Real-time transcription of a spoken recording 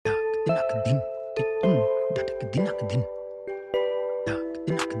Dinakadin, titun, dadakadinakadin.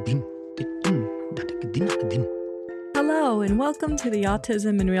 Dakadinakadin, titun, dadakadinakadin. Hello, and welcome to the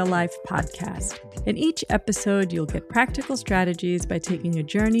Autism in Real Life podcast. In each episode, you'll get practical strategies by taking a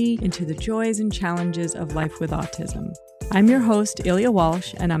journey into the joys and challenges of life with autism. I'm your host, Ilya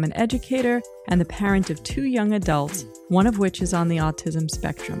Walsh, and I'm an educator and the parent of 2 young adults, one of which is on the autism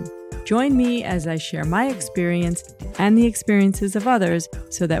spectrum. Join me as I share my experience and the experiences of others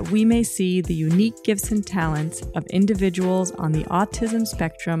so that we may see the unique gifts and talents of individuals on the autism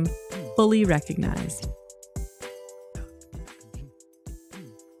spectrum fully recognized.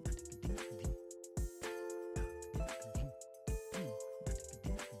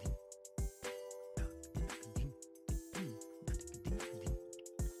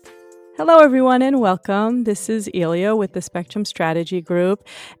 Hello, everyone, and welcome. This is Ilya with the Spectrum Strategy Group.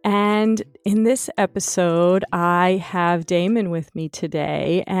 And in this episode, I have Damon with me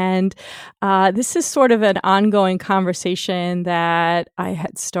today. And this is sort of an ongoing conversation that I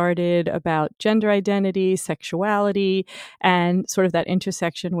had started about gender identity, sexuality, and sort of that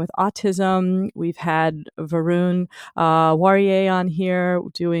intersection with autism. We've had Varun Warrier on here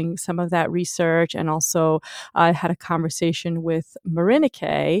doing some of that research. And also I had a conversation with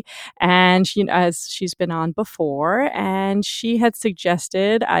Marinike. And as she's been on before, and she had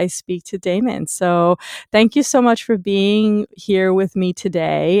suggested I speak to Damon. So thank you so much for being here with me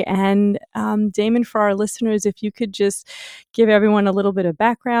today. And Damon, for our listeners, if you could just give everyone a little bit of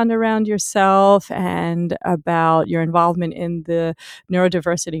background around yourself and about your involvement in the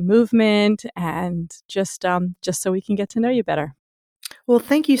neurodiversity movement, and just so we can get to know you better. Well,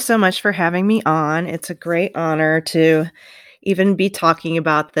 thank you so much for having me on. It's a great honor to even be talking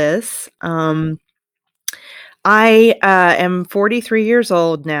about this. I am 43 years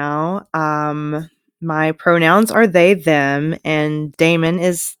old now. My pronouns are they, them, and Damon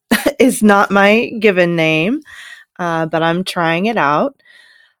is is not my given name, but I'm trying it out.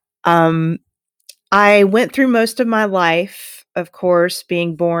 I went through most of my life, of course,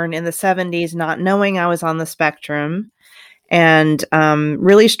 being born in the 70s, not knowing I was on the spectrum, and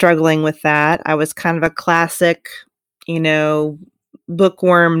really struggling with that. I was kind of a classic,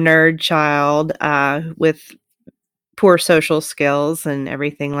 bookworm nerd child with poor social skills and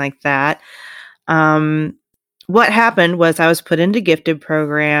everything like that. What happened was I was put into gifted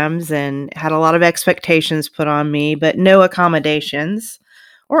programs and had a lot of expectations put on me, but no accommodations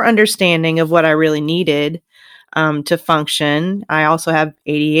or understanding of what I really needed to function. I also have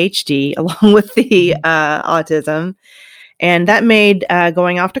ADHD along with the autism. And that made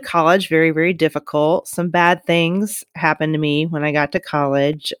going off to college very, very difficult. Some bad things happened to me when I got to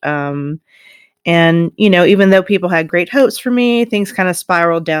college. And, even though people had great hopes for me, things kind of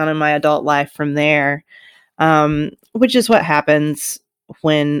spiraled down in my adult life from there, which is what happens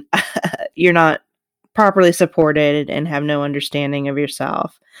when you're not properly supported and have no understanding of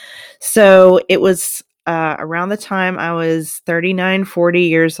yourself. So it was around the time I was 39, 40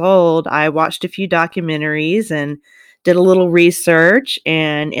 years old, I watched a few documentaries and did a little research,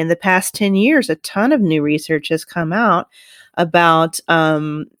 and in the past 10 years, a ton of new research has come out about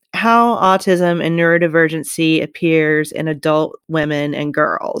how autism and neurodivergency appears in adult women and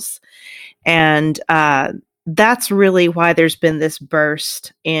girls. And that's really why there's been this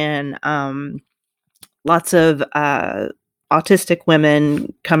burst in lots of autistic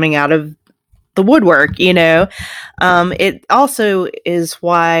women coming out of the woodwork, It also is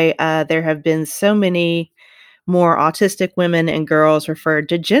why there have been so many more autistic women and girls referred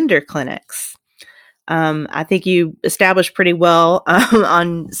to gender clinics. I think you established pretty well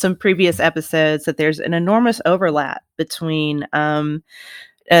on some previous episodes that there's an enormous overlap between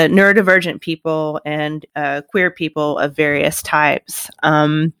neurodivergent people and queer people of various types.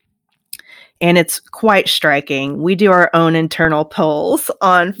 And it's quite striking. We do our own internal polls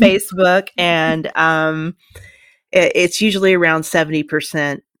on Facebook, and it's usually around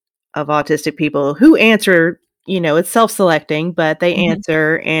 70% of autistic people who answer. It's self-selecting, but they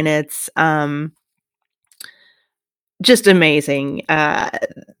answer, and it's just amazing.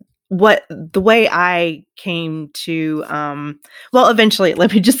 The way I came to, eventually,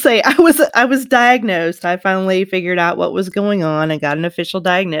 let me just say, I was diagnosed. I finally figured out what was going on and got an official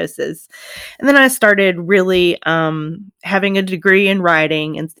diagnosis. And then I started really having a degree in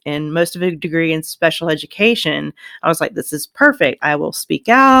writing and most of a degree in special education. I was like, this is perfect. I will speak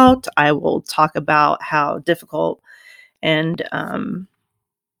out. I will talk about how difficult and, how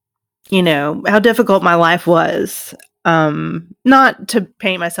difficult my life was. Not to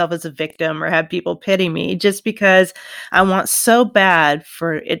paint myself as a victim or have people pity me, just because I want so bad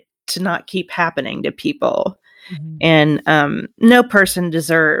for it to not keep happening to people. And no person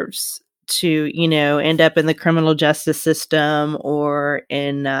deserves to, end up in the criminal justice system or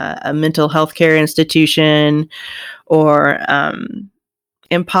in a mental health care institution or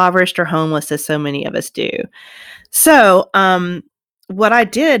impoverished or homeless, as so many of us do. So what I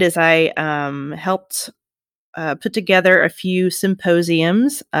did is I helped put together a few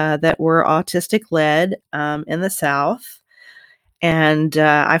symposiums that were autistic led in the South. And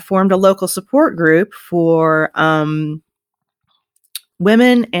I formed a local support group for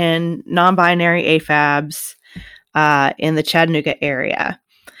women and non-binary AFABs in the Chattanooga area.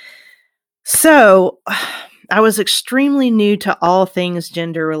 So I was extremely new to all things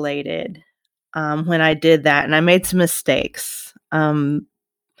gender related when I did that, and I made some mistakes.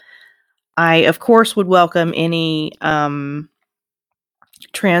 I, of course, would welcome any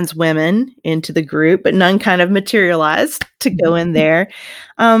trans women into the group, but none kind of materialized to go in there.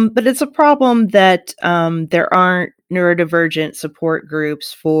 But it's a problem that there aren't neurodivergent support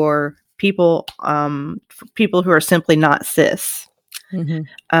groups for people who are simply not cis.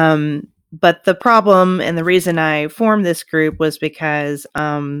 But the problem and the reason I formed this group was because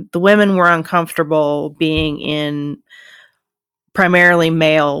the women were uncomfortable being in primarily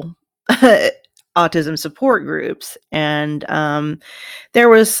male autism support groups. And there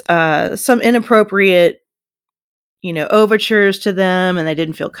was some inappropriate, overtures to them, and they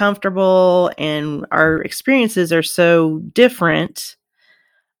didn't feel comfortable. And our experiences are so different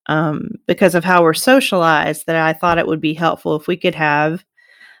because of how we're socialized that I thought it would be helpful if we could have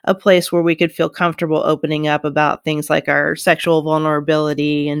a place where we could feel comfortable opening up about things like our sexual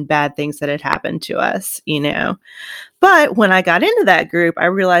vulnerability and bad things that had happened to us, But when I got into that group, I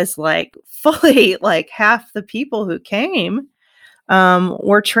realized fully half the people who came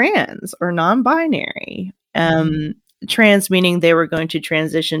were trans or non-binary. Trans meaning they were going to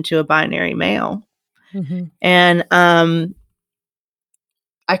transition to a binary male. And I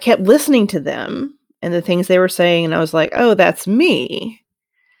kept listening to them and the things they were saying, and I was like, oh, that's me.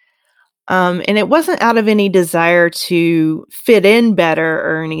 And it wasn't out of any desire to fit in better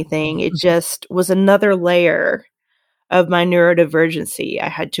or anything. It just was another layer of my neurodivergency I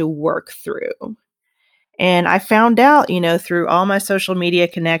had to work through. And I found out, through all my social media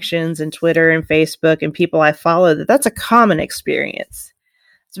connections and Twitter and Facebook and people I follow, that that's a common experience.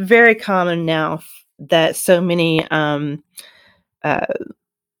 It's very common now that so many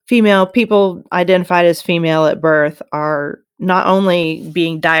female people identified as female at birth are not only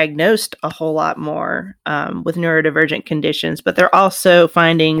being diagnosed a whole lot more with neurodivergent conditions, but they're also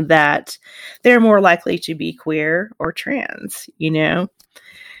finding that they're more likely to be queer or trans,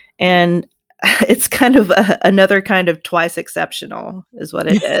 and it's kind of another kind of twice exceptional is what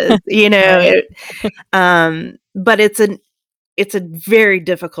it is, but it's a very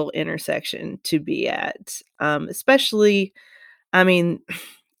difficult intersection to be at, especially,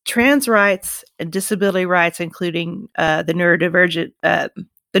 trans rights and disability rights, including the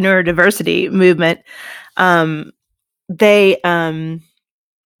neurodiversity movement.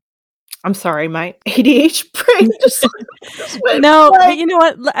 I'm sorry, my ADHD brain just went. No, but you know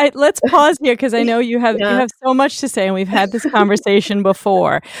what? Let's pause here because I know you have so much to say, and we've had this conversation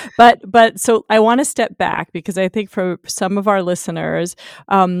before. But so I want to step back because I think for some of our listeners,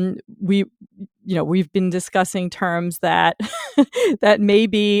 we've been discussing terms that that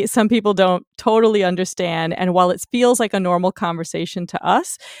maybe some people don't totally understand, and while it feels like a normal conversation to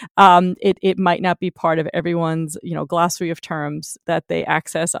us, it might not be part of everyone's glossary of terms that they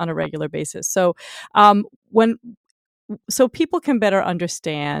access on a regular basis. So so people can better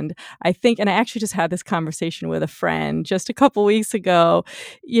understand, I think, and I actually just had this conversation with a friend just a couple weeks ago.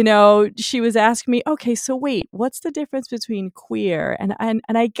 She was asking me, okay, so wait, what's the difference between queer and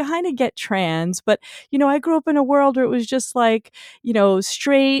I kind of get trans, but I grew up in a world where it was just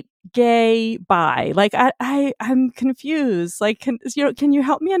straight, gay, bi. I'm confused. Can you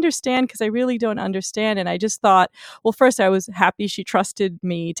help me understand? Because I really don't understand. And I just thought, well, first I was happy she trusted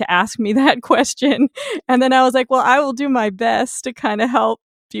me to ask me that question. And then I was like, well, I will do my best to kind of help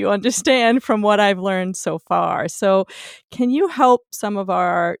you understand from what I've learned so far. So can you help some of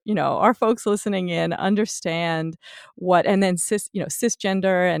our folks listening in understand what, and then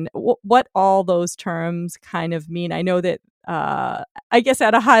cisgender and what all those terms kind of mean? I know that I guess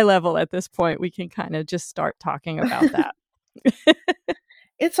at a high level at this point, we can kind of just start talking about that.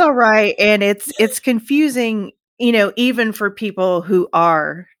 It's all right. And it's confusing, even for people who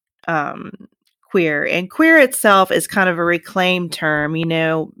are queer. And queer itself is kind of a reclaimed term,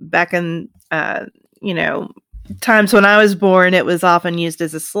 back in, times when I was born, it was often used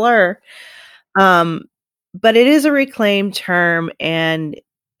as a slur. But it is a reclaimed term, and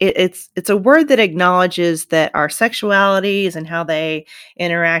it's a word that acknowledges that our sexualities and how they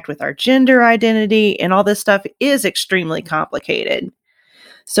interact with our gender identity and all this stuff is extremely complicated.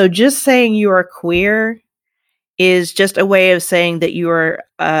 So just saying you are queer is just a way of saying that you are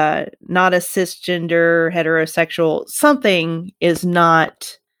not a cisgender, heterosexual. Something is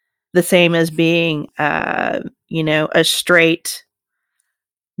not the same as being, a straight,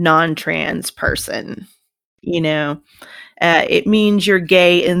 non-trans person. It means you're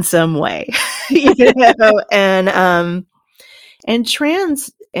gay in some way, and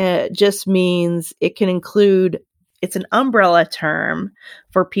trans just means it can include. It's an umbrella term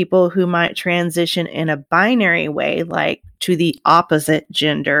for people who might transition in a binary way, like to the opposite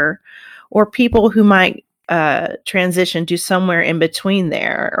gender, or people who might transition to somewhere in between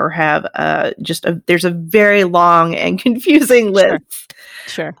there, or have there's a very long and confusing list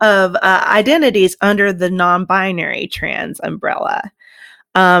of identities under the non-binary trans umbrella.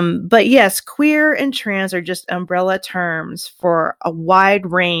 But yes, queer and trans are just umbrella terms for a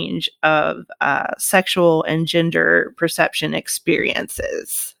wide range of sexual and gender perception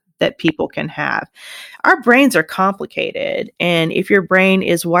experiences that people can have. Our brains are complicated, and if your brain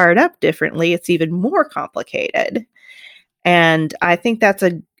is wired up differently, it's even more complicated. And I think that's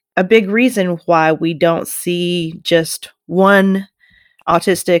a big reason why we don't see just one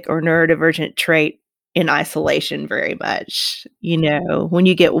autistic or neurodivergent trait in isolation very much. When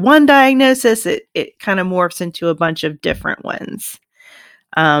you get one diagnosis, it kind of morphs into a bunch of different ones.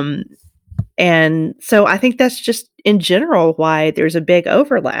 And so I think that's just in general why there's a big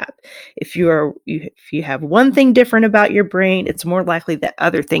overlap. If you have one thing different about your brain, it's more likely that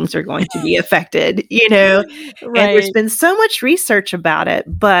other things are going to be affected, Right. And there's been so much research about it,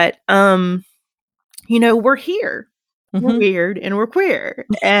 but we're here. We're weird and we're queer,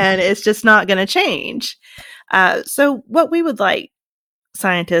 and it's just not going to change. So what we would like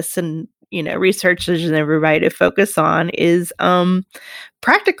scientists and researchers and everybody to focus on is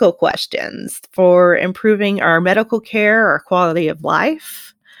practical questions for improving our medical care, our quality of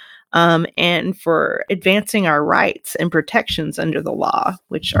life, and for advancing our rights and protections under the law,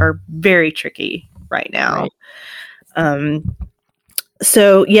 which are very tricky right now. Right.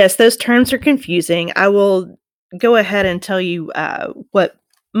 So yes, those terms are confusing. I will go ahead and tell you what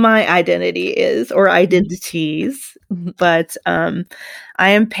my identity is, or identities, but I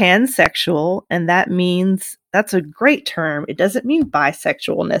am pansexual, and that means, that's a great term. It doesn't mean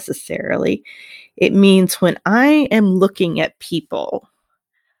bisexual necessarily. It means when I am looking at people,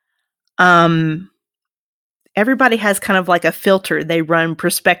 everybody has kind of like a filter they run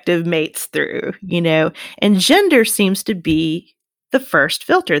prospective mates through, and gender seems to be the first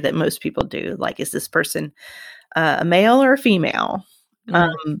filter that most people do. Like, is this person a male or a female?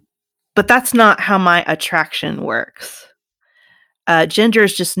 But that's not how my attraction works. Gender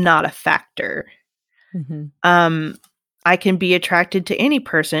is just not a factor. I can be attracted to any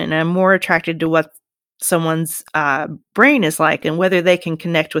person, and I'm more attracted to what someone's brain is like and whether they can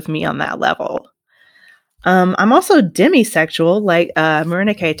connect with me on that level. I'm also demisexual, like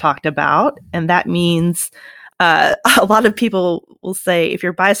Marinike talked about, and that means a lot of people will say if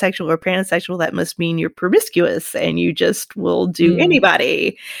you're bisexual or pansexual, that must mean you're promiscuous and you just will do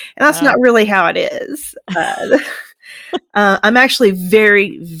anybody. And that's not really how it is. I'm actually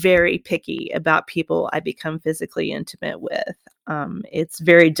very, very picky about people I become physically intimate with. It's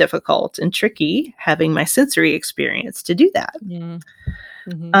very difficult and tricky having my sensory experience to do that.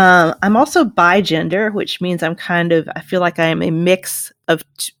 I'm also bigender, which means I feel like I am a mix of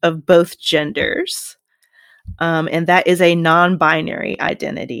both genders. And that is a non-binary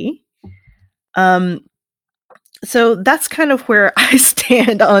identity. So that's kind of where I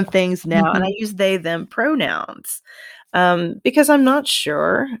stand on things now. And I use they, them pronouns because I'm not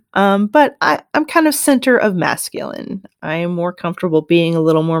sure. But I'm kind of center of masculine. I am more comfortable being a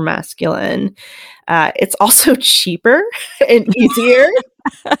little more masculine. It's also cheaper and easier.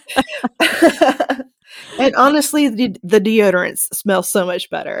 And honestly, the deodorants smell so much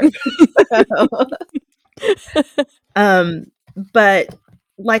better. But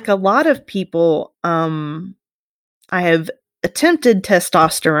like a lot of people, I have attempted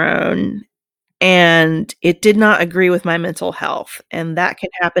testosterone and it did not agree with my mental health. And that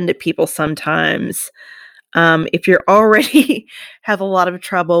can happen to people sometimes. If you're already have a lot of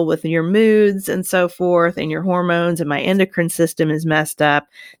trouble with your moods and so forth, and your hormones and my endocrine system is messed up,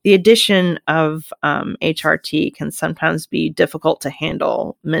 the addition of HRT can sometimes be difficult to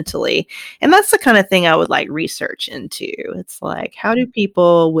handle mentally. And that's the kind of thing I would like research into. It's like, how do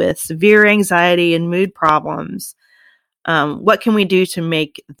people with severe anxiety and mood problems What can we do to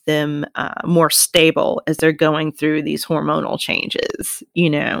make them more stable as they're going through these hormonal changes,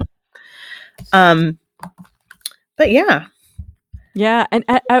 but yeah. Yeah, and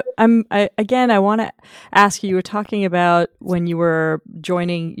I want to ask you. You were talking about when you were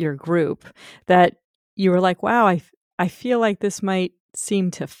joining your group that you were like, "Wow, I feel like this might seem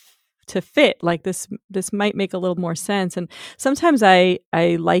to fit. Like this might make a little more sense." And sometimes I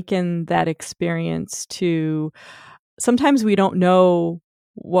liken that experience to sometimes we don't know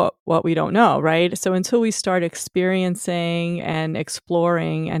what we don't know, right? So until we start experiencing and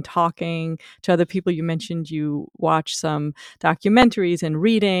exploring and talking to other people, you mentioned you watch some documentaries and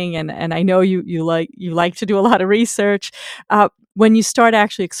reading, and I know you like to do a lot of research. When you start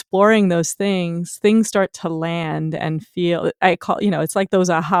actually exploring those things start to land and feel. I call it's like those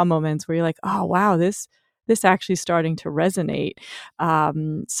aha moments where you're like, oh wow, this actually starting to resonate.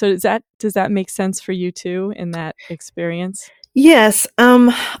 So does that make sense for you too in that experience? Yes.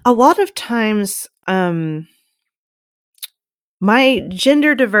 A lot of times, my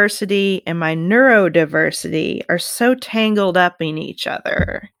gender diversity and my neurodiversity are so tangled up in each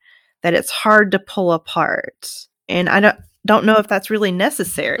other that it's hard to pull apart. And I don't know if that's really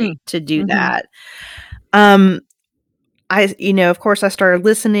necessary to do that. Of course, I started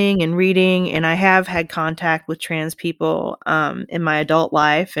listening and reading, and I have had contact with trans people in my adult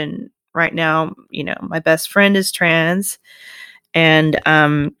life. And right now, my best friend is trans, and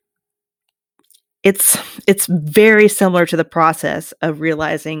it's very similar to the process of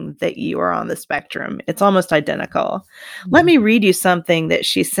realizing that you are on the spectrum. It's almost identical. Let me read you something that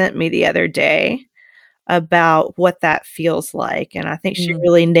she sent me the other day about what that feels like, and I think she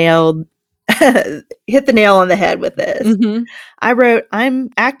really hit the nail on the head with this. I wrote, "I'm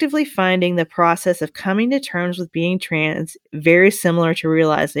actively finding the process of coming to terms with being trans very similar to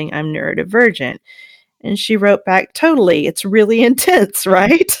realizing I'm neurodivergent." And she wrote back, "Totally. It's really intense,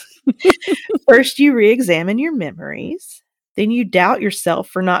 right?" First, you re-examine your memories. Then you doubt yourself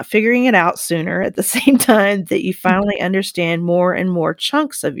for not figuring it out sooner at the same time that you finally understand more and more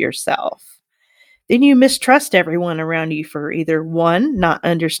chunks of yourself. Then you mistrust everyone around you for either 1, not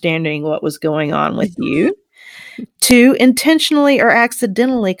understanding what was going on with you, 2, intentionally or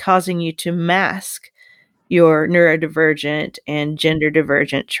accidentally causing you to mask your neurodivergent and gender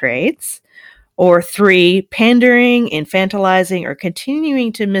divergent traits, or 3, pandering, infantilizing, or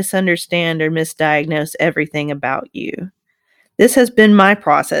continuing to misunderstand or misdiagnose everything about you. This has been my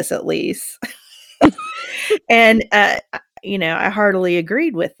process, at least. And, I heartily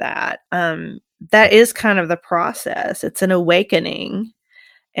agreed with that. That is kind of the process. It's an awakening.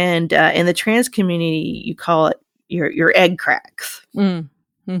 And in the trans community, you call it your egg cracks.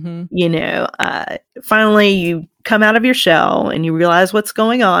 Finally you come out of your shell and you realize what's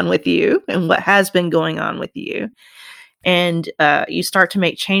going on with you and what has been going on with you. And you start to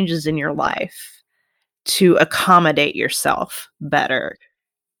make changes in your life to accommodate yourself better.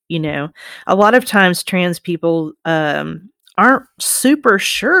 A lot of times trans people aren't super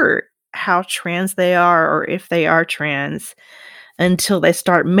sure how trans they are or if they are trans until they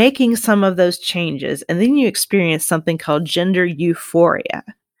start making some of those changes. And then you experience something called gender euphoria,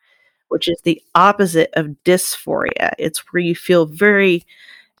 which is the opposite of dysphoria. It's where you feel very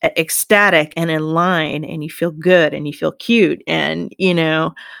ecstatic and in line, and you feel good and you feel cute. And,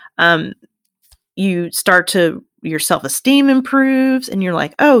 you start to, your self-esteem improves, and you're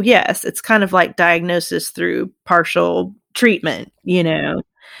like, oh, yes, it's kind of like diagnosis through partial treatment,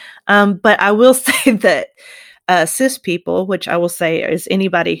 But I will say that cis people, which I will say is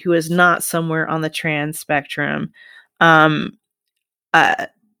anybody who is not somewhere on the trans spectrum, they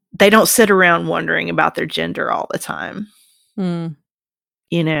don't sit around wondering about their gender all the time.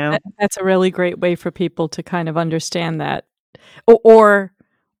 That's a really great way for people to kind of understand that, or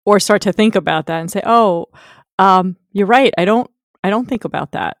start to think about that and say, "Oh, you're right. I don't think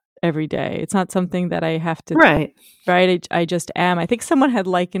about that every day. It's not something that I have to." Right. I just am. I think someone had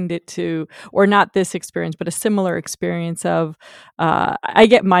likened it to, or not this experience, but a similar experience of, I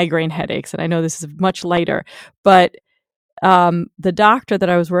get migraine headaches, and I know this is much lighter, but the doctor that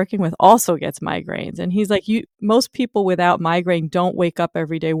I was working with also gets migraines, and he's like, most people without migraine don't wake up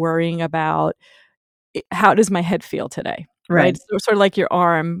every day worrying about how does my head feel today, right? So, sort of like your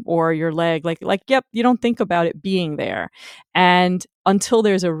arm or your leg, like yep, you don't think about it being there, and until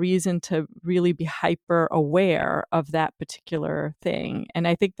there's a reason to really be hyper aware of that particular thing. And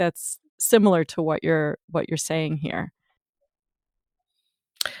I think that's similar to what you're saying here.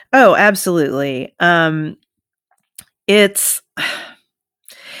 Oh, absolutely. It's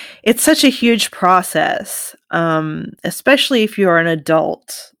such a huge process, especially if you're an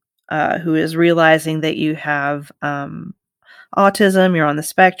adult. who is realizing that you have autism, you're on the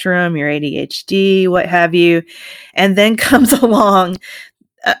spectrum, you're ADHD, what have you, and then comes along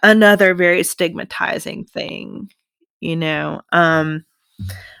another very stigmatizing thing.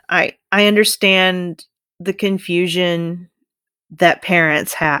 I understand the confusion that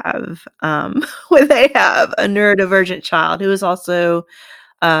parents have when they have a neurodivergent child who is also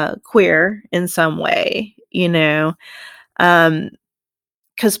queer in some way, because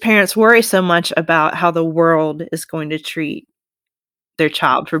parents worry so much about how the world is going to treat their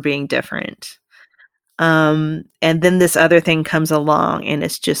child for being different. And then this other thing comes along and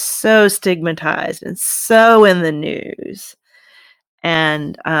it's just so stigmatized and so in the news.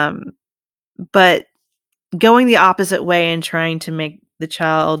 And, but going the opposite way and trying to make the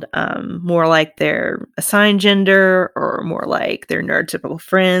child more like their assigned gender or more like their neurotypical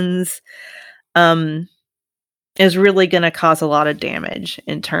friends is really going to cause a lot of damage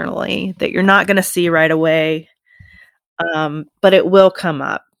internally that you're not going to see right away. But it will come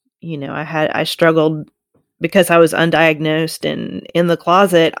up. I struggled because I was undiagnosed and in the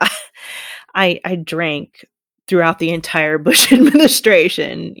closet. I drank throughout the entire Bush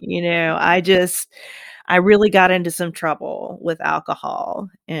administration. I really got into some trouble with alcohol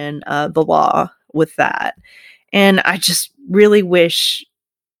and the law with that. And I just really wish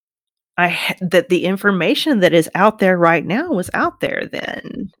that the information that is out there right now was out there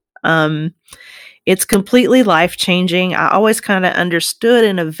then. It's completely life-changing. I always kind of understood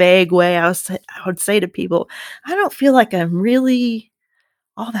in a vague way. I would say to people, I don't feel like I'm really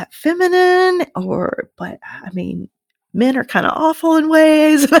all that feminine, but I mean, men are kind of awful in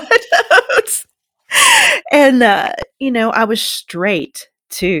ways. And, I was straight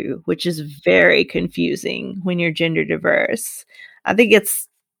too, which is very confusing when you're gender diverse. I think it's,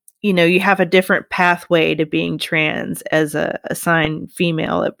 you have a different pathway to being trans as a assigned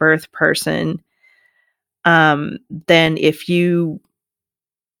female at birth person than if you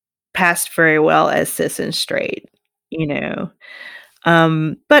passed very well as cis and straight,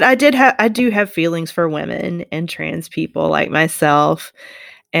 But I do have feelings for women and trans people like myself.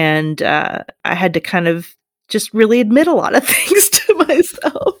 And I had to kind of just really admit a lot of things to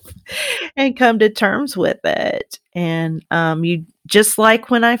myself and come to terms with it. And you just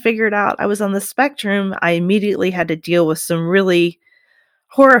like when I figured out I was on the spectrum, I immediately had to deal with some really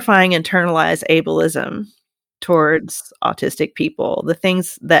horrifying internalized ableism towards autistic people, the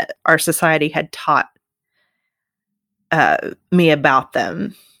things that our society had taught me about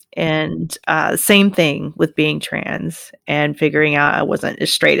them. And same thing with being trans and figuring out I wasn't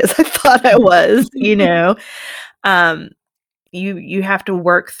as straight as I thought I was, you have to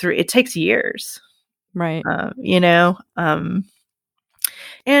work through, it takes years. Right.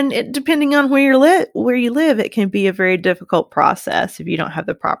 And depending on where you live, it can be a very difficult process if you don't have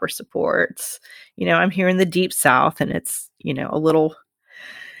the proper supports. I'm here in the deep South and it's, a little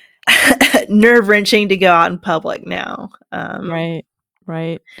nerve-wracking to go out in public now.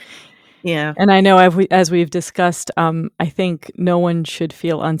 Right. Yeah. And I know as we've discussed, I think no one should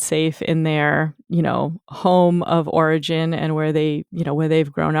feel unsafe in their, home of origin and where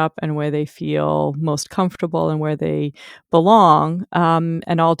they've grown up and where they feel most comfortable and where they belong.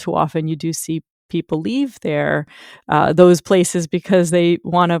 And all too often you do see people leave those places because they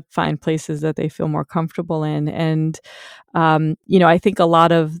want to find places that they feel more comfortable in. And, I think a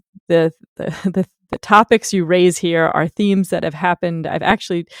lot of the topics you raise here are themes that have happened. I've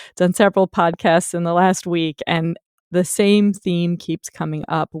actually done several podcasts in the last week, and the same theme keeps coming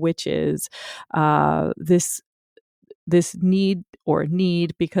up, which is this need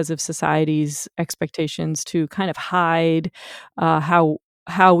because of society's expectations to kind of hide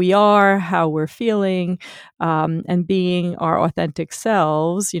how we are, how we're feeling, and being our authentic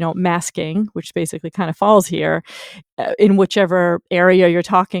selves, masking, which basically kind of falls here, in whichever area you're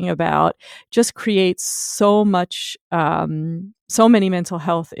talking about, just creates so many mental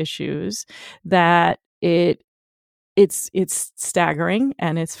health issues that it's staggering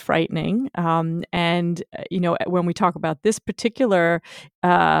and it's frightening. And when we talk about this particular,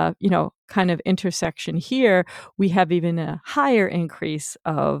 kind of intersection here, we have even a higher increase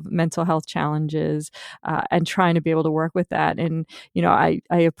of mental health challenges and trying to be able to work with that. And, I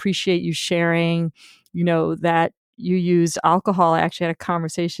appreciate you sharing, that you used alcohol. I actually had a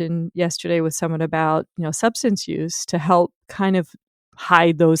conversation yesterday with someone about, substance use to help kind of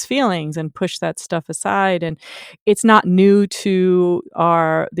hide those feelings and push that stuff aside. And it's not new to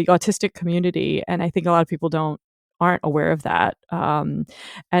the autistic community. And I think a lot of people aren't aware of that.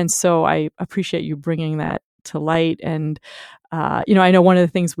 And so I appreciate you bringing that to light. And, I know one of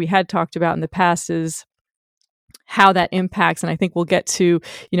the things we had talked about in the past is how that impacts, and I think we'll get to,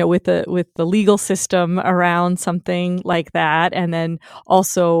 with the legal system around something like that, and then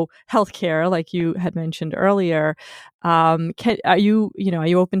also healthcare, like you had mentioned earlier. Are you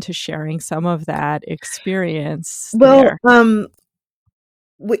open to sharing some of that experience Well, there?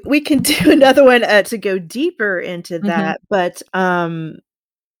 we can do another one to go deeper into Mm-hmm. that, but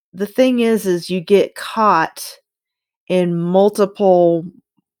the thing is you get caught in multiple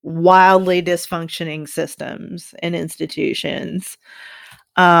wildly dysfunctioning systems and institutions.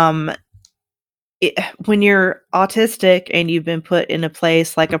 Um, when you're autistic and you've been put in a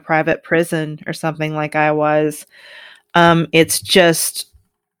place like a private prison or something like I was, it's just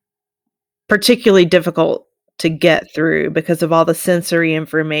particularly difficult to get through because of all the sensory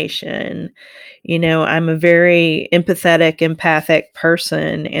information. I'm a very empathetic, empathic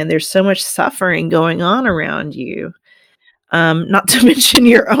person, and there's so much suffering going on around you. Not to mention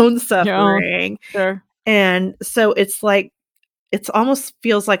your own Your own, suffering. sure. And so it's like, it's almost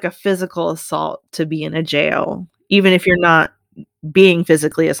feels like a physical assault to be in a jail, even if you're not being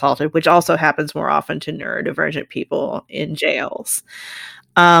physically assaulted, which also happens more often to neurodivergent people in jails.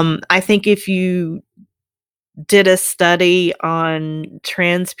 I think if you did a study on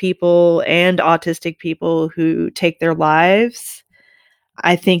trans people and autistic people who take their lives,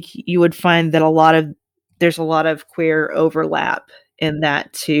 I think you would find that there's a lot of queer overlap in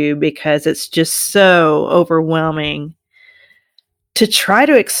that too, because it's just so overwhelming to try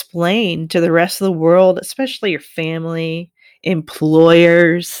to explain to the rest of the world, especially your family,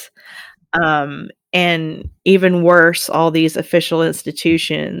 employers, and even worse, all these official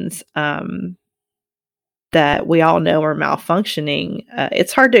institutions that we all know are malfunctioning.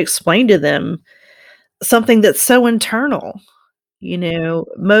 It's hard to explain to them something that's so internal.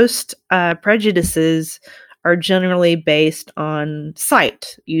 Most prejudices are generally based on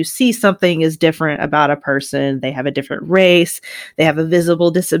sight. You see something is different about a person, they have a different race, they have a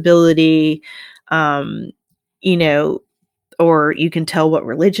visible disability, um, you know, or you can tell what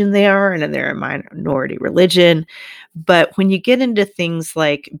religion they are, and then they're a minority religion. But when you get into things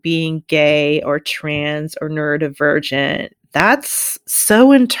like being gay or trans or neurodivergent, that's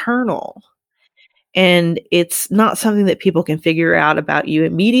so internal. And it's not something that people can figure out about you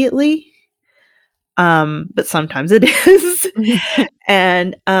immediately. But sometimes it is.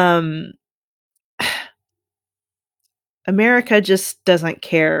 And America just doesn't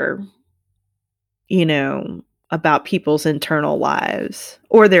care, you know, about people's internal lives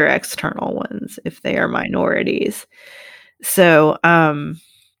or their external ones if they are minorities. So I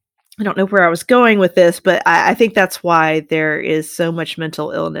don't know where I was going with this, but I think that's why there is so much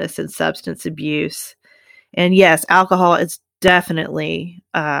mental illness and substance abuse. And yes, alcohol is definitely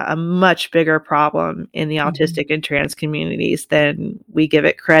a much bigger problem in the Mhm. autistic and trans communities than we give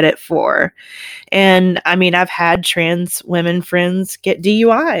it credit for. And I mean, I've had trans women friends get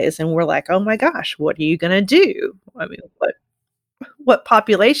DUIs, and we're like, oh my gosh, what are you going to do? I mean, what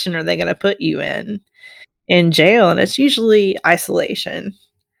population are they going to put you in jail? And it's usually isolation,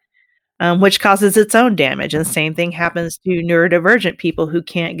 which causes its own damage. And the same thing happens to neurodivergent people who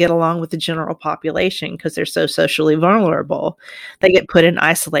can't get along with the general population because they're so socially vulnerable. They get put in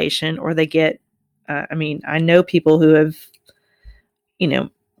isolation, or they get, I mean, I know people who have, you know,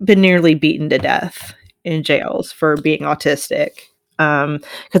 been nearly beaten to death in jails for being autistic,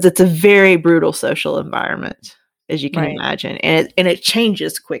 because it's a very brutal social environment, as you can Right. imagine, and it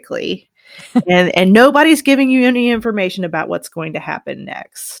changes quickly, and nobody's giving you any information about what's going to happen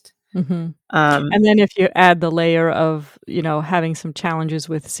next. Mhm. Um, And then if you add the layer of, having some challenges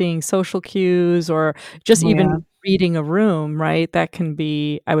with seeing social cues or just yeah. even reading a room, right? That can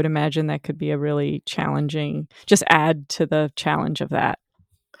be, I would imagine that could be a really challenging, just add to the challenge of that.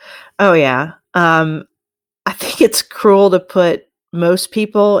 Oh yeah. I think it's cruel to put most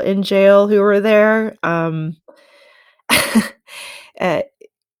people in jail who are there. uh,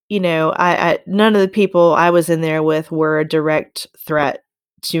 I none of the people I was in there with were a direct threat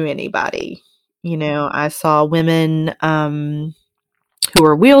to anybody. I saw women who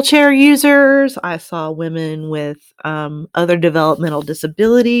were wheelchair users. I saw women with other developmental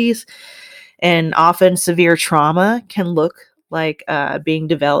disabilities, and often severe trauma can look like being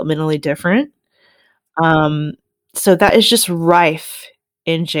developmentally different. Um, so that is just rife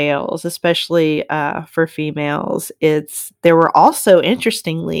in jails, especially for females. There were also,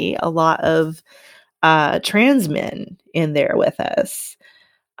 interestingly, a lot of trans men in there with us.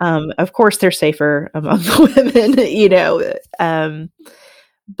 Of course, they're safer among the women,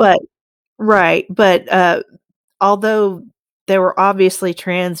 but right. But although there were obviously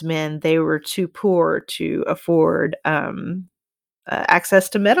trans men, they were too poor to afford access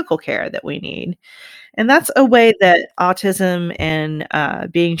to medical care that we need. And that's a way that autism and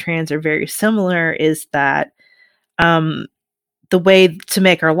being trans are very similar, is that um, the way to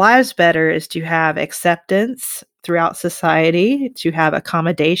make our lives better is to have acceptance throughout society, to have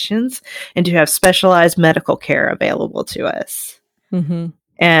accommodations, and to have specialized medical care available to us. Mm-hmm.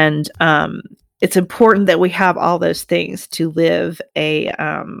 And it's important that we have all those things to live a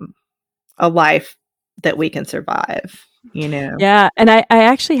life that we can survive, you know? Yeah. And I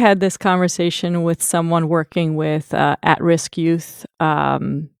actually had this conversation with someone working with at-risk youth,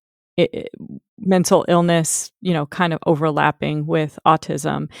 mental illness, kind of overlapping with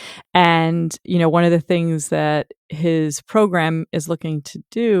autism. And, one of the things that his program is looking to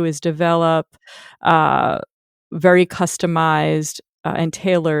do is develop very customized and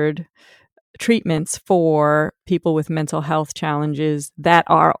tailored treatments for people with mental health challenges that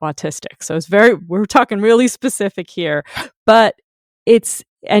are autistic. So we're talking really specific here, but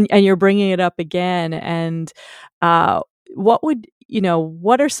and you're bringing it up again. And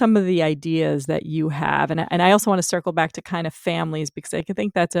what are some of the ideas that you have? And I also want to circle back to kind of families, because I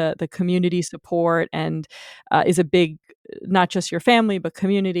think that's the community support and is a big, not just your family, but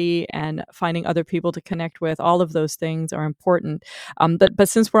community and finding other people to connect with. All of those things are important. But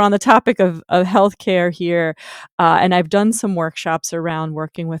since we're on the topic of healthcare here, and I've done some workshops around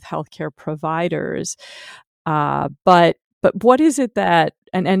working with healthcare providers, but what is it that,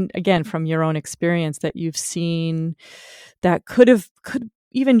 and again, from your own experience, that you've seen that could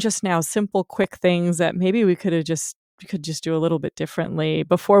even just now, simple, quick things that maybe we could just do a little bit differently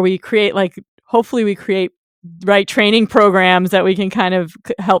before we create, hopefully we create right training programs that we can kind of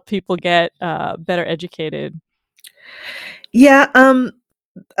help people get better educated? Yeah.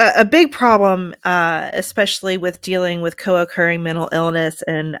 A big problem, especially with dealing with co-occurring mental illness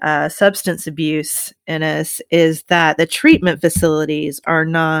and substance abuse in us, is that the treatment facilities are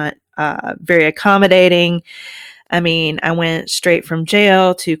not very accommodating. I mean, I went straight from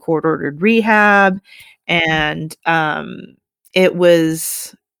jail to court-ordered rehab, and it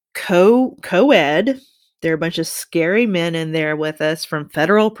was co-ed. There are a bunch of scary men in there with us from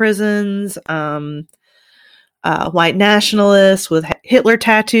federal prisons, white nationalists with Hitler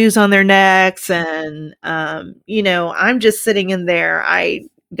tattoos on their necks. And, I'm just sitting in there. I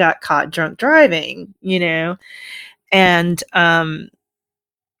got caught drunk driving, and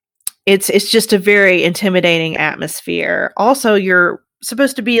it's just a very intimidating atmosphere. Also, you're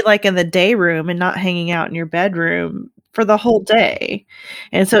supposed to be in the day room and not hanging out in your bedroom for the whole day.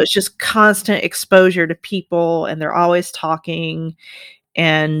 And so it's just constant exposure to people, and they're always talking.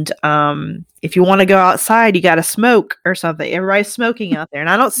 And if you want to go outside, you got to smoke or something. Everybody's smoking out there, and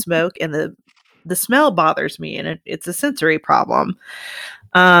I don't smoke, and the smell bothers me, and it's a sensory problem.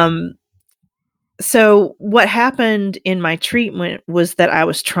 So what happened in my treatment was that I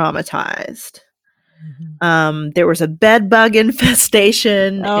was traumatized. Mm-hmm. There was a bed bug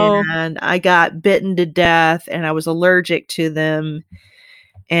infestation, Oh. and I got bitten to death, and I was allergic to them.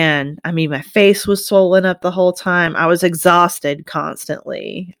 And I mean, my face was swollen up the whole time. I was exhausted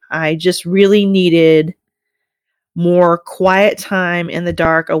constantly. I just really needed more quiet time in the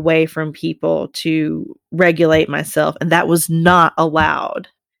dark, away from people, to regulate myself. And that was not allowed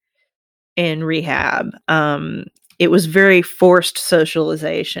in rehab. It was very forced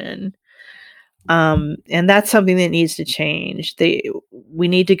socialization. And that's something that needs to change. We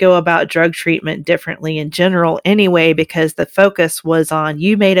need to go about drug treatment differently in general anyway, because the focus was on,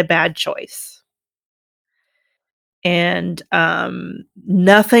 you made a bad choice. And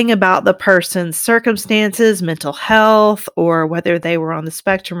nothing about the person's circumstances, mental health, or whether they were on the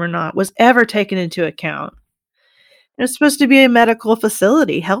spectrum or not was ever taken into account. It's supposed to be a medical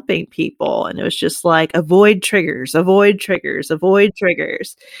facility helping people. And it was just avoid triggers, avoid triggers, avoid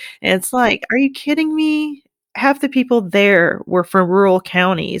triggers. And it's are you kidding me? Half the people there were from rural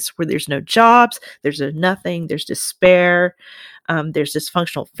counties where there's no jobs, there's no nothing, there's despair, there's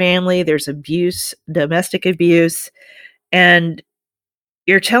dysfunctional family, there's abuse, domestic abuse. And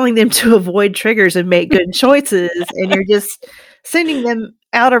you're telling them to avoid triggers and make good choices. And you're just sending them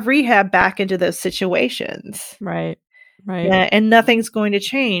out of rehab back into those situations. Right. Yeah, and nothing's going to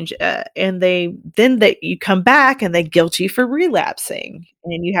change. And you come back and they guilt you for relapsing.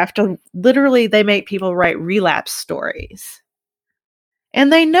 And you have to they make people write relapse stories.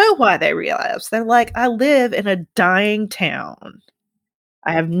 And they know why they relapse. They're like, I live in a dying town.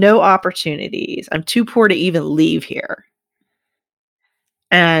 I have no opportunities. I'm too poor to even leave here.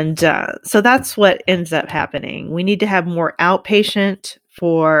 And so that's what ends up happening. We need to have more outpatient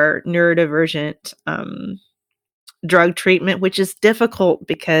for neurodivergent drug treatment, which is difficult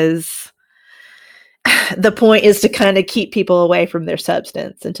because the point is to kind of keep people away from their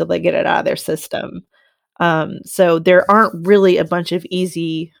substance until they get it out of their system. So there aren't really a bunch of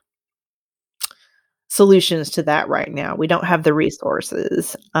easy solutions to that right now. We don't have the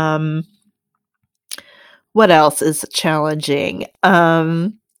resources. What else is challenging?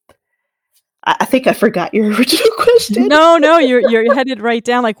 I think I forgot your original question. No, you're headed right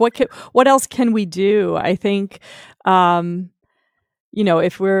down. Like, what else can we do? I think,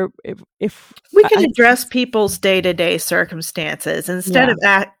 if we can address people's day-to-day circumstances instead of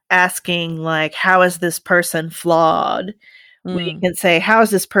asking, like, how is this person flawed? We can say, how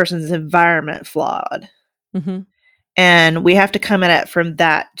is this person's environment flawed? Mm-hmm. And we have to come at it from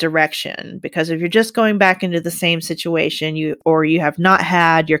that direction, because if you're just going back into the same situation, you have not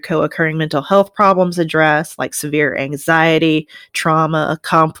had your co-occurring mental health problems addressed, like severe anxiety, trauma,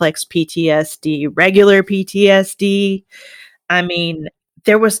 complex PTSD, regular PTSD. I mean,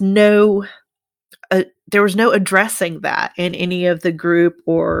 there was no addressing that in any of the group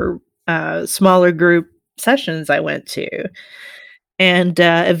or smaller group sessions I went to. And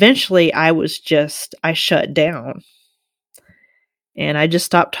eventually I shut down. And I just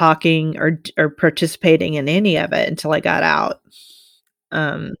stopped talking or participating in any of it until I got out.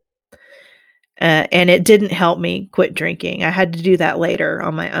 And it didn't help me quit drinking. I had to do that later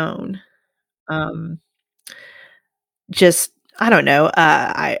on my own. I don't know.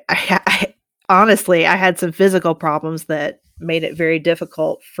 I honestly, I had some physical problems that made it very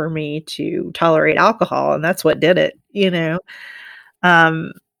difficult for me to tolerate alcohol, and that's what did it,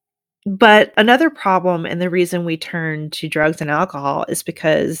 But another problem, and the reason we turn to drugs and alcohol, is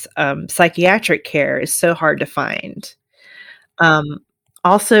because psychiatric care is so hard to find.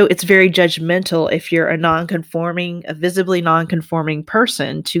 Also, it's very judgmental if you're a visibly non-conforming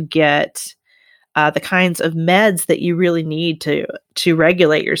person to get the kinds of meds that you really need to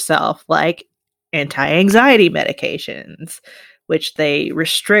regulate yourself, like anti-anxiety medications, which they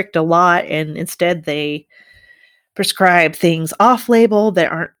restrict a lot, and instead they prescribe things off-label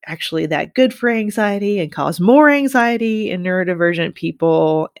that aren't actually that good for anxiety and cause more anxiety in neurodivergent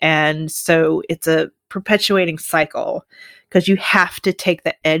people. And so it's a perpetuating cycle, because you have to take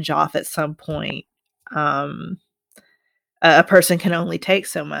the edge off at some point. A person can only take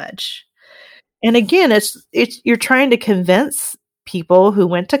so much. And again, you're trying to convince people who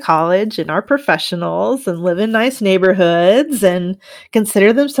went to college and are professionals and live in nice neighborhoods and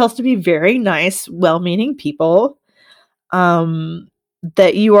consider themselves to be very nice, well-meaning people,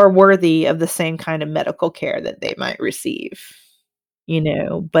 that you are worthy of the same kind of medical care that they might receive,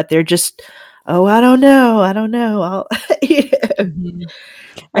 but they're just, oh, I don't know. I'll, Mm-hmm.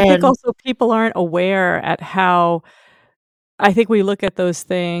 I think also people aren't aware at how, I think we look at those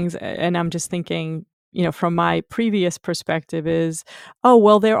things, and I'm just thinking, from my previous perspective is, oh,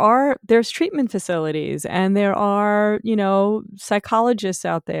 well, there's treatment facilities, and there are, psychologists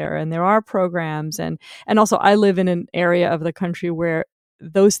out there, and there are programs. And also I live in an area of the country where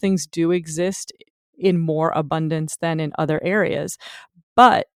those things do exist in more abundance than in other areas.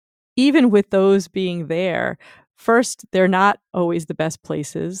 But even with those being there, first, they're not always the best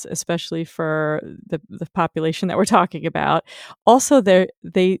places, especially for the population that we're talking about. Also,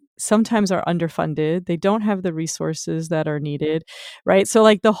 they sometimes are underfunded. They don't have the resources that are needed, right? So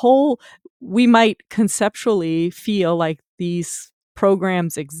like we might conceptually feel like these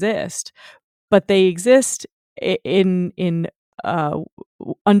programs exist, but they exist in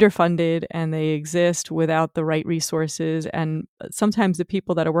underfunded, and they exist without the right resources, and sometimes the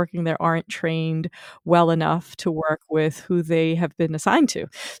people that are working there aren't trained well enough to work with who they have been assigned to.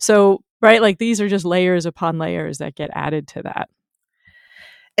 So, right, like these are just layers upon layers that get added to that.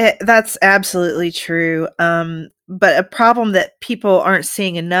 That's absolutely true. But a problem that people aren't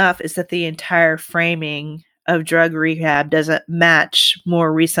seeing enough is that the entire framing of drug rehab doesn't match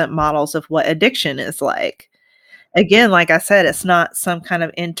more recent models of what addiction is like. Again, like I said, it's not some kind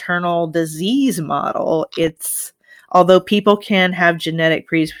of internal disease model. Although people can have genetic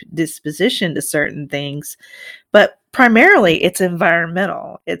predisposition to certain things, but primarily it's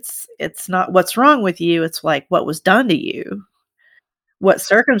environmental. It's not what's wrong with you. It's like what was done to you. What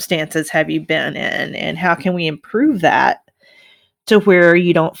circumstances have you been in, and how can we improve that to where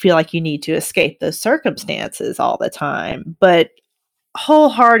you don't feel like you need to escape those circumstances all the time? But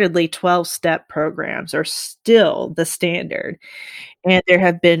wholeheartedly, 12-step programs are still the standard. And there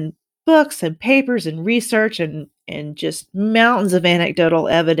have been books and papers and research and just mountains of anecdotal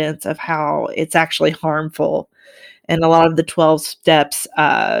evidence of how it's actually harmful. And a lot of the 12 steps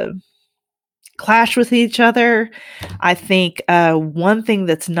clash with each other. I think one thing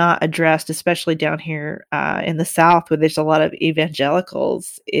that's not addressed, especially down here in the South, where there's a lot of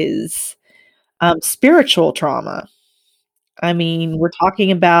evangelicals, is spiritual trauma. I mean, we're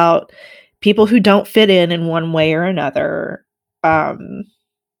talking about people who don't fit in one way or another. They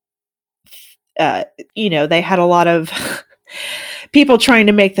had a lot of people trying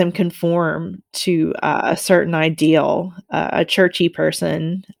to make them conform to a certain ideal, a churchy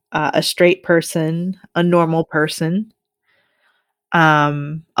person, a straight person, a normal person,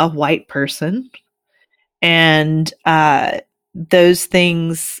 a white person. And those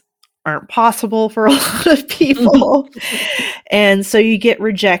things aren't possible for a lot of people. And so you get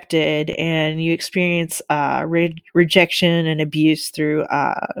rejected and you experience rejection and abuse through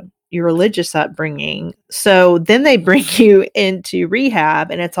your religious upbringing. So then they bring you into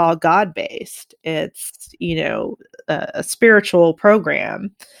rehab and it's all God-based. It's, a spiritual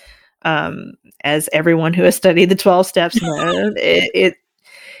program. As everyone who has studied the 12 steps knows, it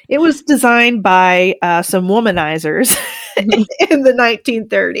was designed by some womanizers in the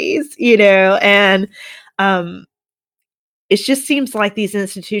 1930s, and it just seems like these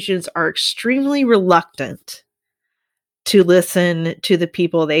institutions are extremely reluctant to listen to the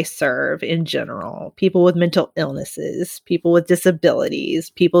people they serve in general, people with mental illnesses, people with disabilities,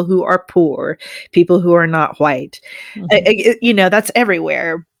 people who are poor, people who are not white. That's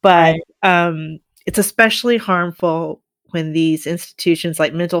everywhere, but it's especially harmful when these institutions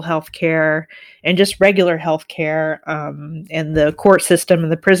like mental health care and just regular health care and the court system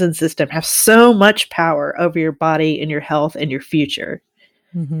and the prison system have so much power over your body and your health and your future.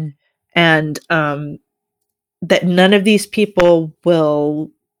 And that none of these people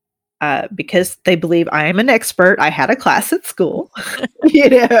will, because they believe I am an expert, I had a class at school,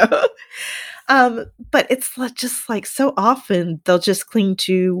 but it's just like so often they'll just cling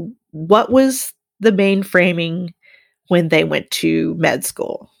to what was the main framing when they went to med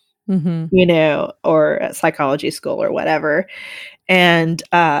school, or psychology school or whatever. And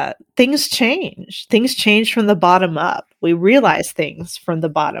things change. Things change from the bottom up. We realize things from the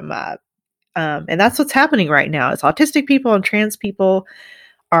bottom up. And that's what's happening right now. Is autistic people and trans people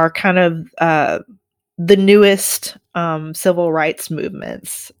are kind of the newest civil rights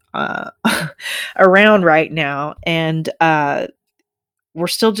movements around right now. And we're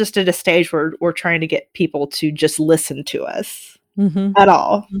still just at a stage where we're trying to get people to just listen to us at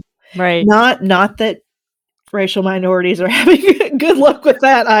all. Right. Not that racial minorities are having good luck with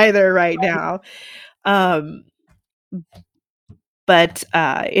that either right now. But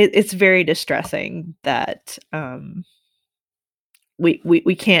it's very distressing that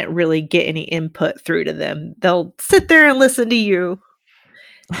we can't really get any input through to them. They'll sit there and listen to you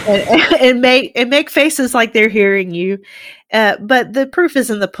and make faces like they're hearing you. But the proof is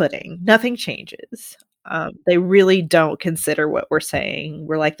in the pudding. Nothing changes. They really don't consider what we're saying.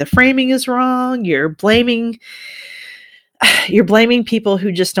 We're like, the framing is wrong. You're blaming people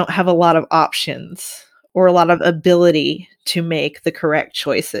who just don't have a lot of options or a lot of ability to make the correct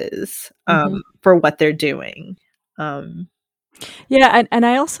choices for what they're doing. Yeah. And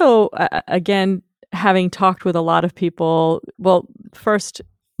I also, again, having talked with a lot of people, well, first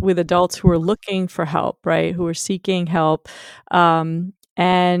with adults who are looking for help, right, who are seeking help,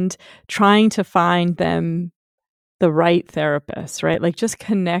 and trying to find them the right therapist, right? Like just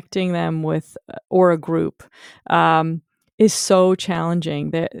connecting them with, or a group, is so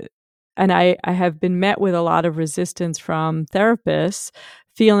challenging. And I have been met with a lot of resistance from therapists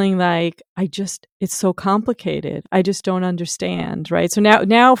feeling like it's so complicated. I just don't understand, right? So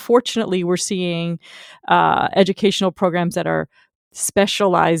now fortunately, we're seeing educational programs that are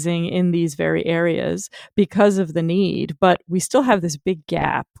specializing in these very areas because of the need. But we still have this big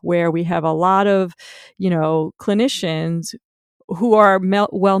gap where we have a lot of, clinicians who are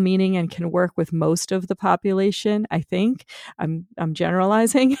well-meaning and can work with most of the population. I think I'm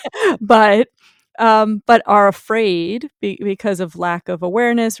generalizing, but are afraid because of lack of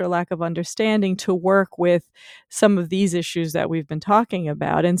awareness or lack of understanding to work with some of these issues that we've been talking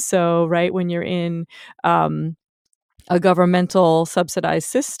about. And so, right, when you're in a governmental subsidized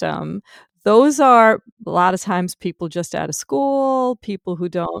system, those are a lot of times people just out of school, people who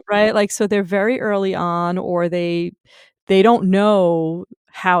don't, right? Like, so they're very early on, or they don't know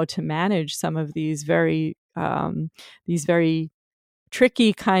how to manage some of these very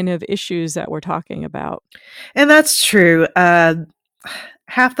tricky kind of issues that we're talking about. And that's true.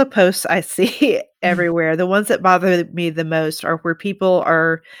 Half the posts I see everywhere, the ones that bother me the most are where people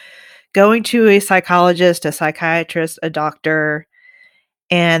are going to a psychologist, a psychiatrist, a doctor,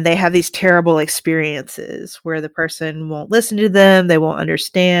 and they have these terrible experiences where the person won't listen to them, they won't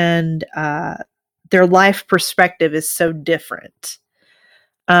understand, their life perspective is so different.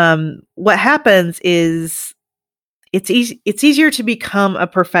 What happens is it's easier to become a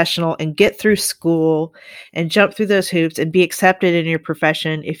professional and get through school and jump through those hoops and be accepted in your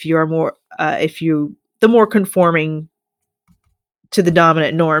profession if you are more the more conforming to the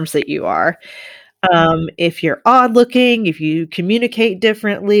dominant norms that you are. If you're odd looking, if you communicate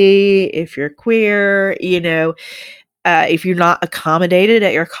differently, if you're queer, if you're not accommodated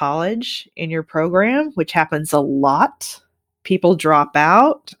at your college in your program, which happens a lot, people drop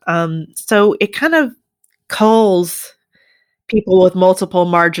out. So it kind of culls people with multiple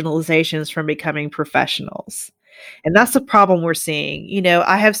marginalizations from becoming professionals. And that's the problem we're seeing.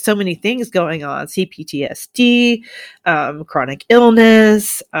 I have so many things going on: CPTSD, chronic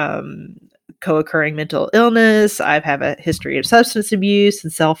illness, co-occurring mental illness. I have a history of substance abuse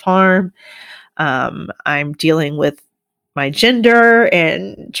and self-harm. I'm dealing with my gender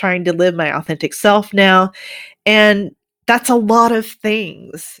and trying to live my authentic self now. And that's a lot of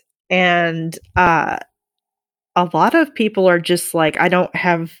things. And a lot of people are just like, I don't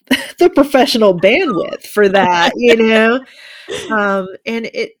have the professional bandwidth for that, and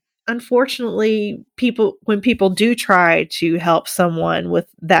it, unfortunately, when people do try to help someone with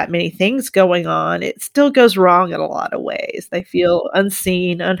that many things going on, it still goes wrong in a lot of ways. They feel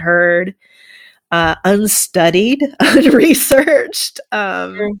unseen, unheard, unstudied, unresearched,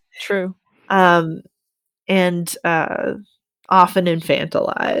 True. and often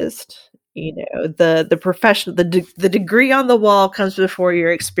infantilized. The profession, the degree on the wall comes before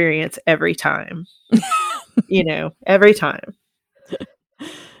your experience every time. Every time.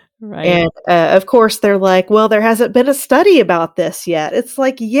 Right. And of course, they're like, well, there hasn't been a study about this yet. It's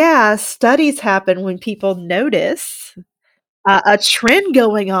like, yeah, studies happen when people notice a trend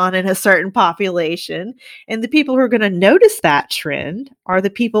going on in a certain population. And the people who are going to notice that trend are the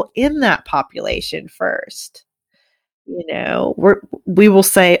people in that population first. We will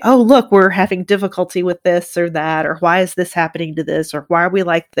say, oh, look, we're having difficulty with this or that, or why is this happening to this, or why are we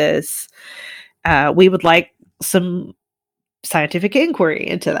like this? We would like some scientific inquiry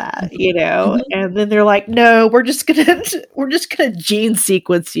into that, and then they're like, no, we're just gonna gene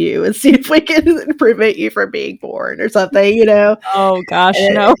sequence you and see if we can prevent you from being born or something, Oh gosh,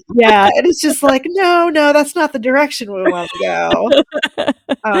 and, no. Yeah, and it's just like, no, that's not the direction we want to go.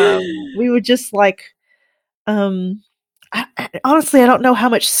 We would just like, honestly, I don't know how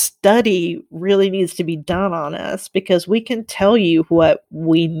much study really needs to be done on us, because we can tell you what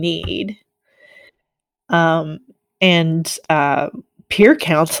we need. And peer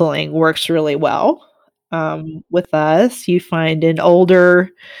counseling works really well with us. You find an older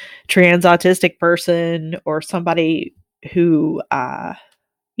trans autistic person or somebody who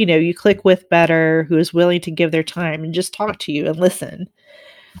you click with better, who is willing to give their time and just talk to you and listen.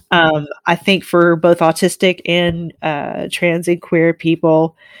 I think for both autistic and trans and queer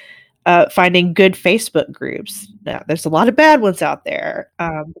people, finding good Facebook groups. Now, there's a lot of bad ones out there.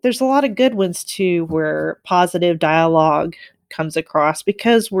 But there's a lot of good ones too, where positive dialogue comes across,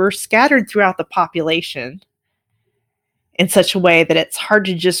 because we're scattered throughout the population in such a way that it's hard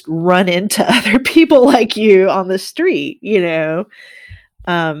to just run into other people like you on the street,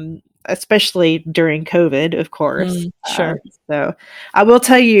 especially during COVID, of course. Sure. So I will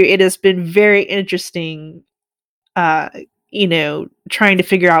tell you, it has been very interesting, trying to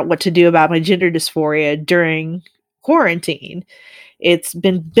figure out what to do about my gender dysphoria during quarantine. It's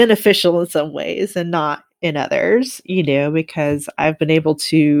been beneficial in some ways and not in others, because I've been able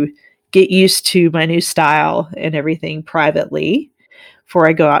to get used to my new style and everything privately before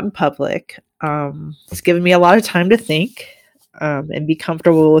I go out in public. It's given me a lot of time to think and be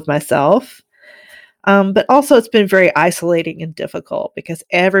comfortable with myself. But also it's been very isolating and difficult, because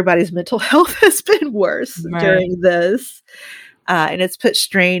everybody's mental health has been worse during this. And it's put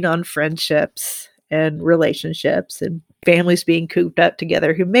strain on friendships and relationships and families being cooped up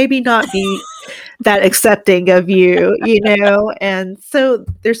together who maybe not be that accepting of you, and so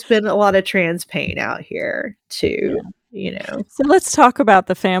there's been a lot of trans pain out here too. So let's talk about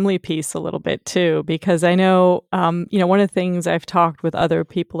the family piece a little bit too, because I know, one of the things I've talked with other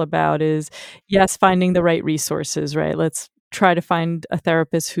people about is, yes, finding the right resources, right? Let's try to find a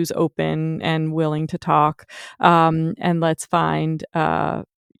therapist who's open and willing to talk, and let's find,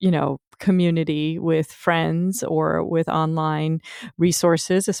 community with friends or with online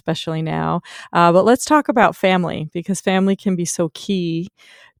resources, especially now. But let's talk about family, because family can be so key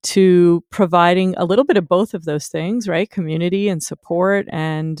to providing a little bit of both of those things, right? Community and support,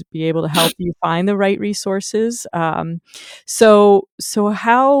 and be able to help you find the right resources. So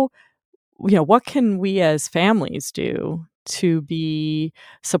how, what can we as families do to be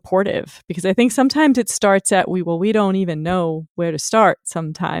supportive? Because I think sometimes it starts at, we don't even know where to start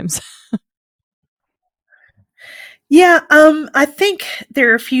sometimes. Yeah, I think there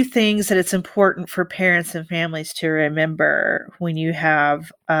are a few things that it's important for parents and families to remember when you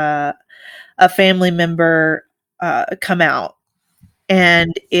have a family member come out.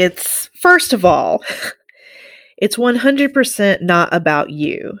 And it's, first of all, it's 100% not about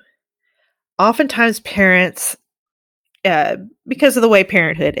you. Oftentimes, parents, uh, because of the way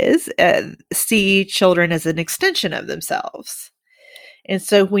parenthood is, see children as an extension of themselves. And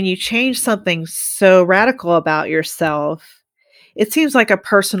so when you change something so radical about yourself, it seems like a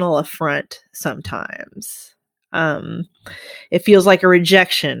personal affront sometimes. Um, it feels like a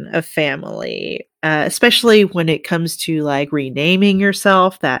rejection of family, especially when it comes to like renaming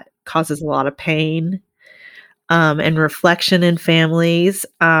yourself. That causes a lot of pain and reflection in families.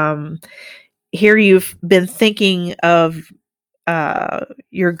 Here you've been thinking of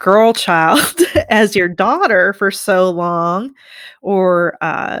your girl child as your daughter for so long, or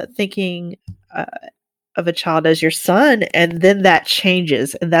thinking uh, of a child as your son, and then that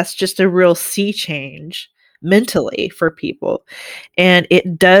changes, and that's just a real sea change mentally for people, and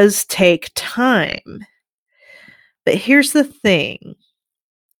it does take time. But here's the thing: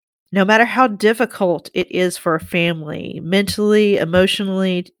 no matter how difficult it is for a family, mentally,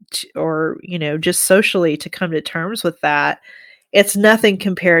 emotionally, or just socially, to come to terms with that, it's nothing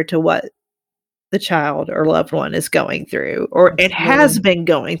compared to what the child or loved one is going through, or it has Absolutely. been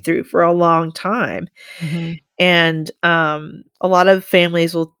going through for a long time. Mhm. And a lot of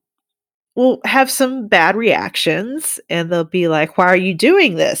families will have some bad reactions, and they'll be like, "Why are you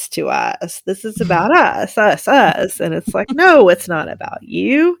doing this to us? This is about us." And it's like, "No, it's not about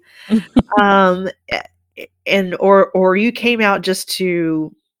you." Um, and or you came out just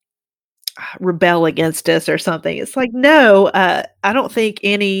to rebel against us or something. It's like, no, I don't think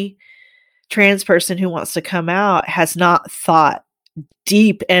any trans person who wants to come out has not thought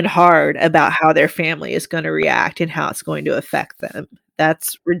deep and hard about how their family is going to react and how it's going to affect them.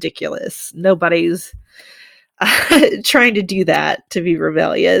 That's ridiculous. Nobody's trying to do that to be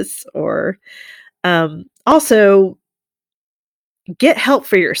rebellious. Or also, get help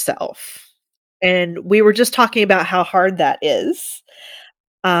for yourself. And we were just talking about how hard that is.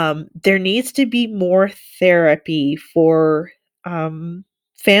 There needs to be more therapy for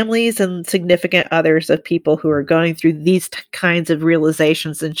families and significant others of people who are going through these kinds of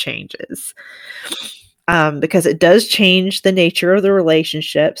realizations and changes, because it does change the nature of the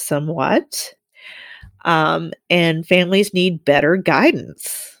relationship somewhat. And families need better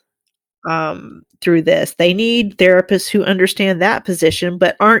guidance through this. They need therapists who understand that position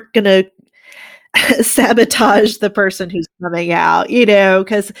but aren't going to sabotage the person who's coming out,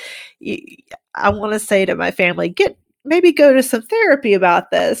 because I want to say to my family, maybe go to some therapy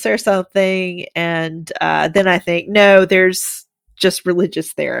about this or something. And then I think, no, there's just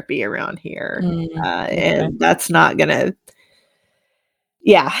religious therapy around here. Okay. And that's not going to,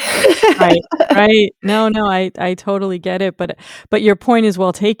 yeah. Right, right. No, no, I totally get it, but your point is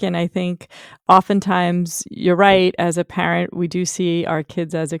well taken. I think oftentimes you're right. As a parent, we do see our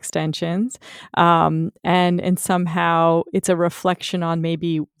kids as extensions, and somehow it's a reflection on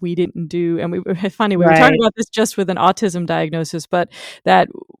maybe we didn't do. And it's funny, we were talking Right. about this just with an autism diagnosis, but that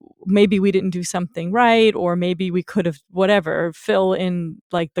maybe we didn't do something right, or maybe we could have whatever fill in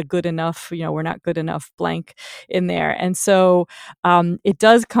like the good enough. We're not good enough blank in there, and so it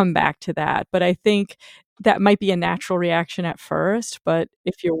does come back to that. But I think that might be a natural reaction at first. But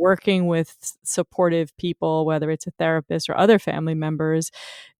if you're working with supportive people, whether it's a therapist or other family members,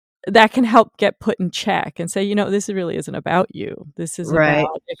 that can help get put in check and say, this really isn't about you. This is Right.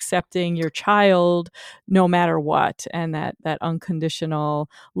 about accepting your child no matter what, and that unconditional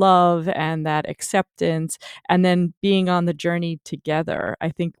love and that acceptance, and then being on the journey together, I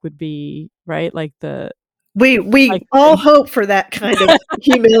think would be right, like We like all hope for that kind of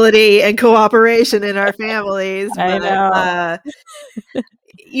humility and cooperation in our families, I but know.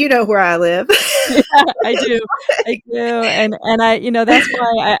 you know where I live. Yeah, I do. I do. And that's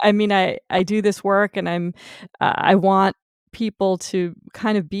why I mean, I do this work, and I want people to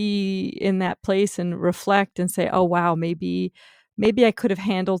kind of be in that place and reflect and say, "Oh, wow, maybe I could have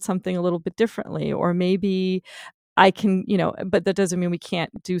handled something a little bit differently, or maybe I can, but that doesn't mean we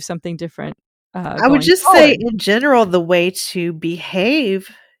can't do something different I would going just say, forward." in general, the way to behave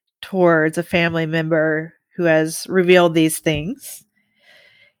towards a family member who has revealed these things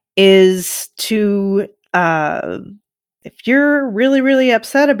is to, if you're really, really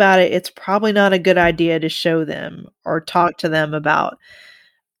upset about it, it's probably not a good idea to show them or talk to them about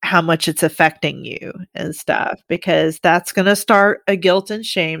how much it's affecting you and stuff, because that's going to start a guilt and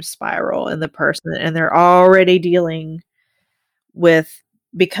shame spiral in the person, and they're already dealing with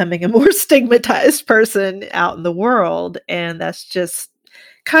becoming a more stigmatized person out in the world. And that's just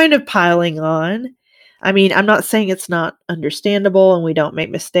kind of piling on. I mean, I'm not saying it's not understandable and we don't make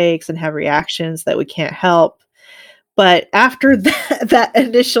mistakes and have reactions that we can't help. But after that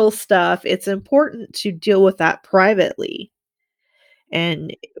initial stuff, it's important to deal with that privately.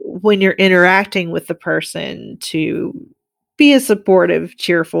 And when you're interacting with the person, to be as supportive,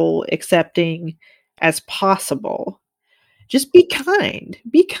 cheerful, accepting as possible. Just be kind.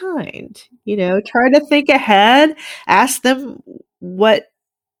 Be kind. Try to think ahead. Ask the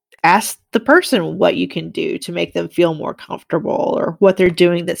person what you can do to make them feel more comfortable, or what they're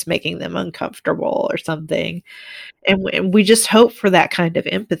doing that's making them uncomfortable or something. And we just hope for that kind of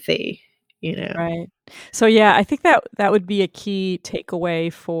empathy. Right. So yeah, I think that would be a key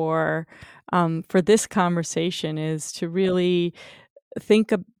takeaway for this conversation, is to really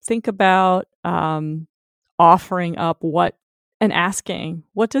think about offering up and asking,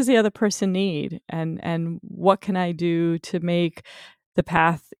 what does the other person need, and what can I do to make the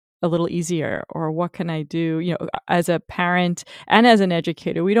path a little easier, or what can I do? As a parent and as an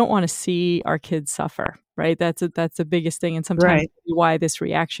educator, we don't want to see our kids suffer, right? That's the biggest thing, and sometimes Right. why this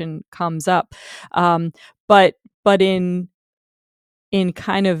reaction comes up. But in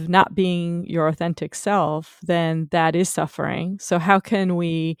kind of not being your authentic self, then that is suffering. So how can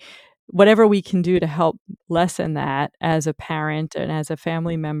we, whatever we can do to help lessen that as a parent and as a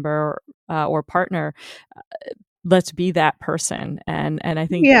family member or partner, let's be that person. And I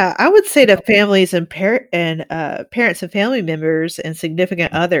think, Yeah, I would say to families and parents and family members and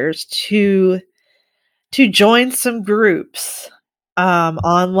significant others to join some groups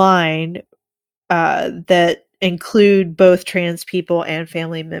online that include both trans people and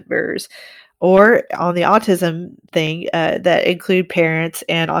family members, or on the autism thing that include parents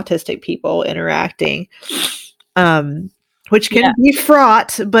and autistic people interacting, which can yeah, be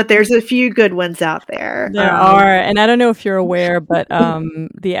fraught, but there's a few good ones out there. there are, and I don't know if you're aware, but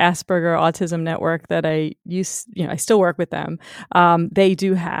the Asperger Autism Network that I still work with them. They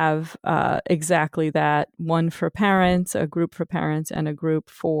do have exactly that, one for parents, a group for parents, and a group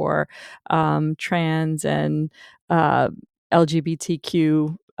for trans and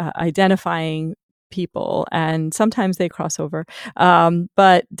LGBTQ identifying people, and sometimes they cross over,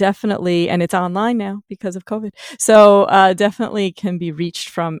 but definitely, and it's online now because of COVID, so definitely can be reached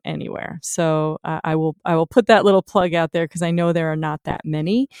from anywhere. So I will put that little plug out there, because I know there are not that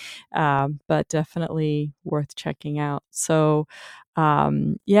many, but definitely worth checking out. So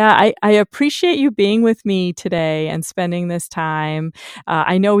I appreciate you being with me today and spending this time.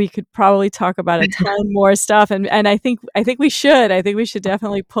 I know we could probably talk about a ton more stuff, and I think we should. I think we should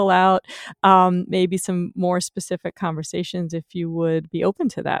definitely pull out maybe some more specific conversations, if you would be open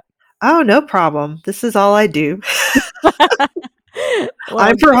to that. Oh, no problem. This is all I do. Well,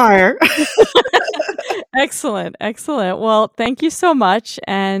 I'm for hire. excellent. Well, thank you so much,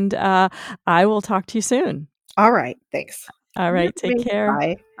 and I will talk to you soon. All right. Thanks. All right. Take care.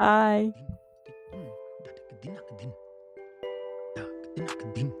 Bye. Bye.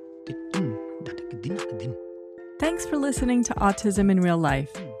 Thanks for listening to Autism in Real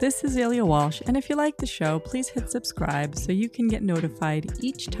Life. This is Ilya Walsh, and if you like the show, please hit subscribe so you can get notified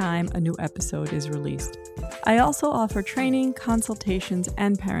each time a new episode is released. I also offer training, consultations,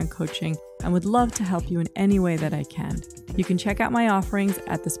 and parent coaching, and would love to help you in any way that I can. You can check out my offerings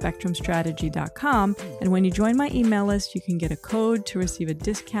at thespectrumstrategy.com, and when you join my email list, you can get a code to receive a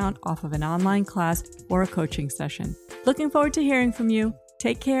discount off of an online class or a coaching session. Looking forward to hearing from you.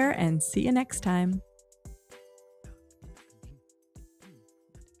 Take care and see you next time.